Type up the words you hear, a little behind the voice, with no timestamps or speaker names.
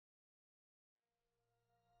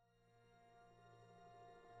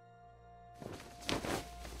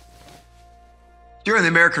During the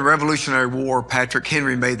American Revolutionary War, Patrick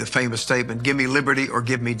Henry made the famous statement, "Give me liberty or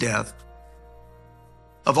give me death."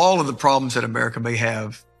 Of all of the problems that America may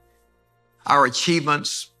have, our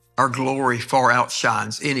achievements, our glory far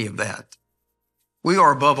outshines any of that. We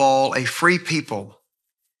are above all a free people,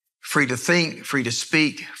 free to think, free to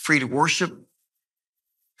speak, free to worship,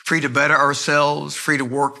 free to better ourselves, free to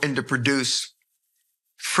work and to produce.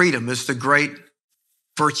 Freedom is the great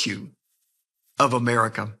virtue of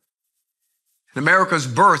America. And America's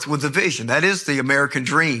birth with a vision. That is the American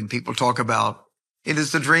dream people talk about. It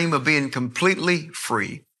is the dream of being completely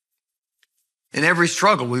free. In every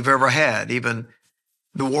struggle we've ever had, even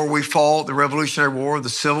the war we fought, the Revolutionary War, the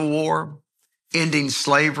Civil War, ending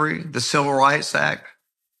slavery, the Civil Rights Act,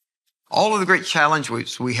 all of the great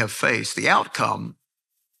challenges we have faced, the outcome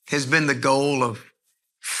has been the goal of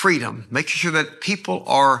freedom, making sure that people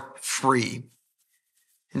are free.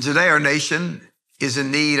 And today our nation is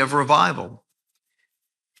in need of revival.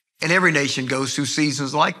 And every nation goes through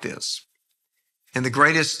seasons like this. And the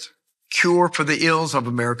greatest cure for the ills of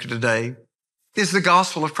America today is the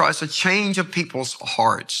gospel of Christ, a change of people's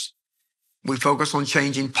hearts. We focus on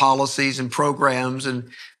changing policies and programs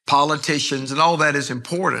and politicians, and all that is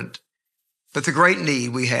important. But the great need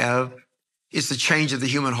we have is the change of the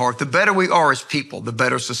human heart. The better we are as people, the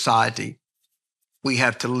better society we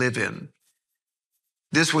have to live in.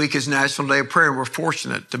 This week is National Day of Prayer, and we're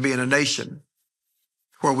fortunate to be in a nation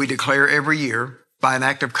where we declare every year by an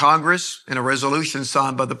act of Congress and a resolution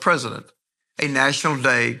signed by the President, a National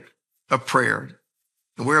Day of Prayer.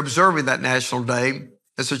 And we're observing that National Day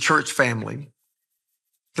as a church family.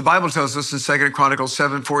 The Bible tells us in 2 Chronicles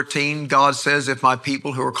 7:14, God says, "If my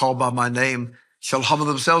people who are called by my name shall humble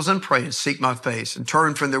themselves and pray and seek my face and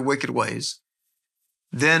turn from their wicked ways,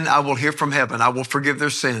 then I will hear from heaven, I will forgive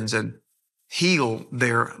their sins and heal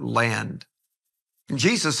their land." And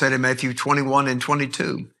Jesus said in Matthew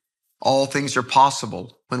 21:22, all things are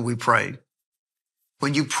possible when we pray.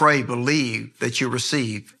 When you pray, believe that you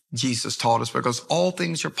receive, Jesus taught us, because all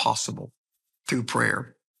things are possible through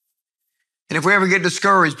prayer. And if we ever get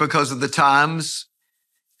discouraged because of the times,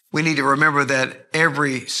 we need to remember that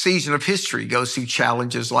every season of history goes through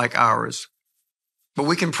challenges like ours. But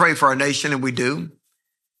we can pray for our nation, and we do.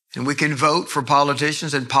 And we can vote for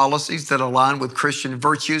politicians and policies that align with Christian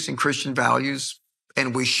virtues and Christian values,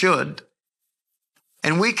 and we should.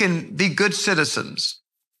 And we can be good citizens.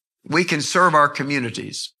 We can serve our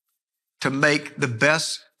communities to make the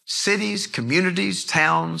best cities, communities,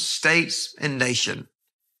 towns, states, and nation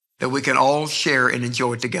that we can all share and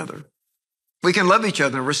enjoy together. We can love each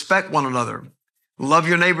other and respect one another. Love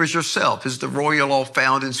your neighbors yourself is the royal law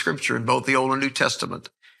found in Scripture in both the Old and New Testament.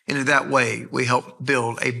 And in that way, we help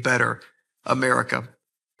build a better America.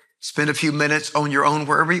 Spend a few minutes on your own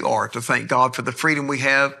wherever you are to thank God for the freedom we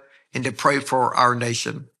have and to pray for our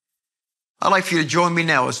nation. I'd like for you to join me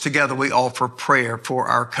now as together we offer prayer for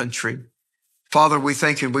our country. Father, we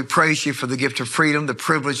thank you and we praise you for the gift of freedom, the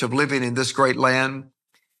privilege of living in this great land.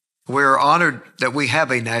 We are honored that we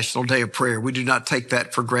have a National Day of Prayer. We do not take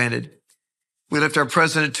that for granted. We lift our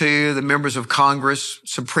president to you, the members of Congress,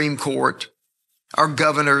 Supreme Court, our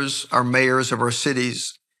governors, our mayors of our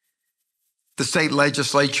cities, the state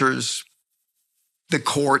legislatures, the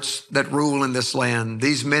courts that rule in this land,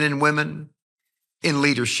 these men and women in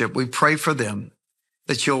leadership. We pray for them,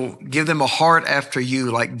 that you'll give them a heart after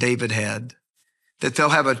you like David had, that they'll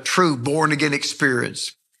have a true born-again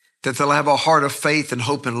experience, that they'll have a heart of faith and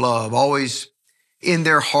hope and love, always in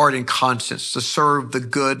their heart and conscience to serve the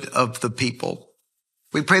good of the people.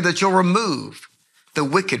 We pray that you'll remove the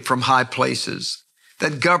wicked from high places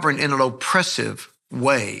that govern in an oppressive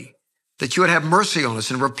way, that you would have mercy on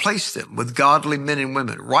us and replace them with godly men and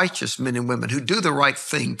women, righteous men and women who do the right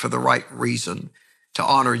thing for the right reason to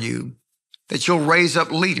honor you, that you'll raise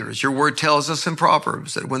up leaders. Your word tells us in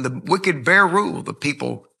Proverbs that when the wicked bear rule, the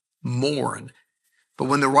people mourn. But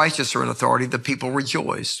when the righteous are in authority, the people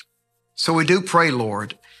rejoice. So we do pray,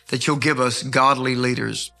 Lord, that you'll give us godly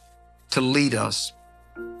leaders to lead us.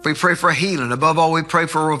 We pray for healing. Above all, we pray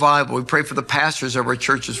for revival. We pray for the pastors of our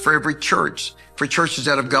churches, for every church, for churches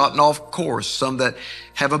that have gotten off course, some that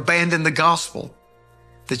have abandoned the gospel,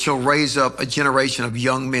 that you'll raise up a generation of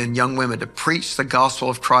young men, young women to preach the gospel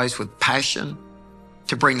of Christ with passion,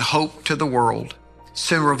 to bring hope to the world.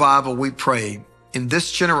 Send revival, we pray, in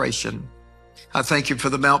this generation. I thank you for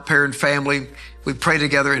the Mount Paran family. We pray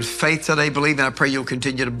together in faith today, believe, and I pray you'll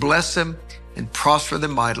continue to bless them and prosper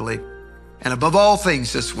them mightily. And above all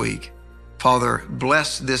things this week, Father,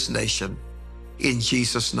 bless this nation in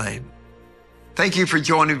Jesus' name. Thank you for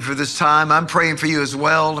joining me for this time. I'm praying for you as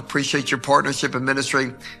well. Appreciate your partnership in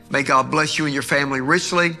ministry. May God bless you and your family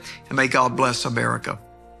richly, and may God bless America.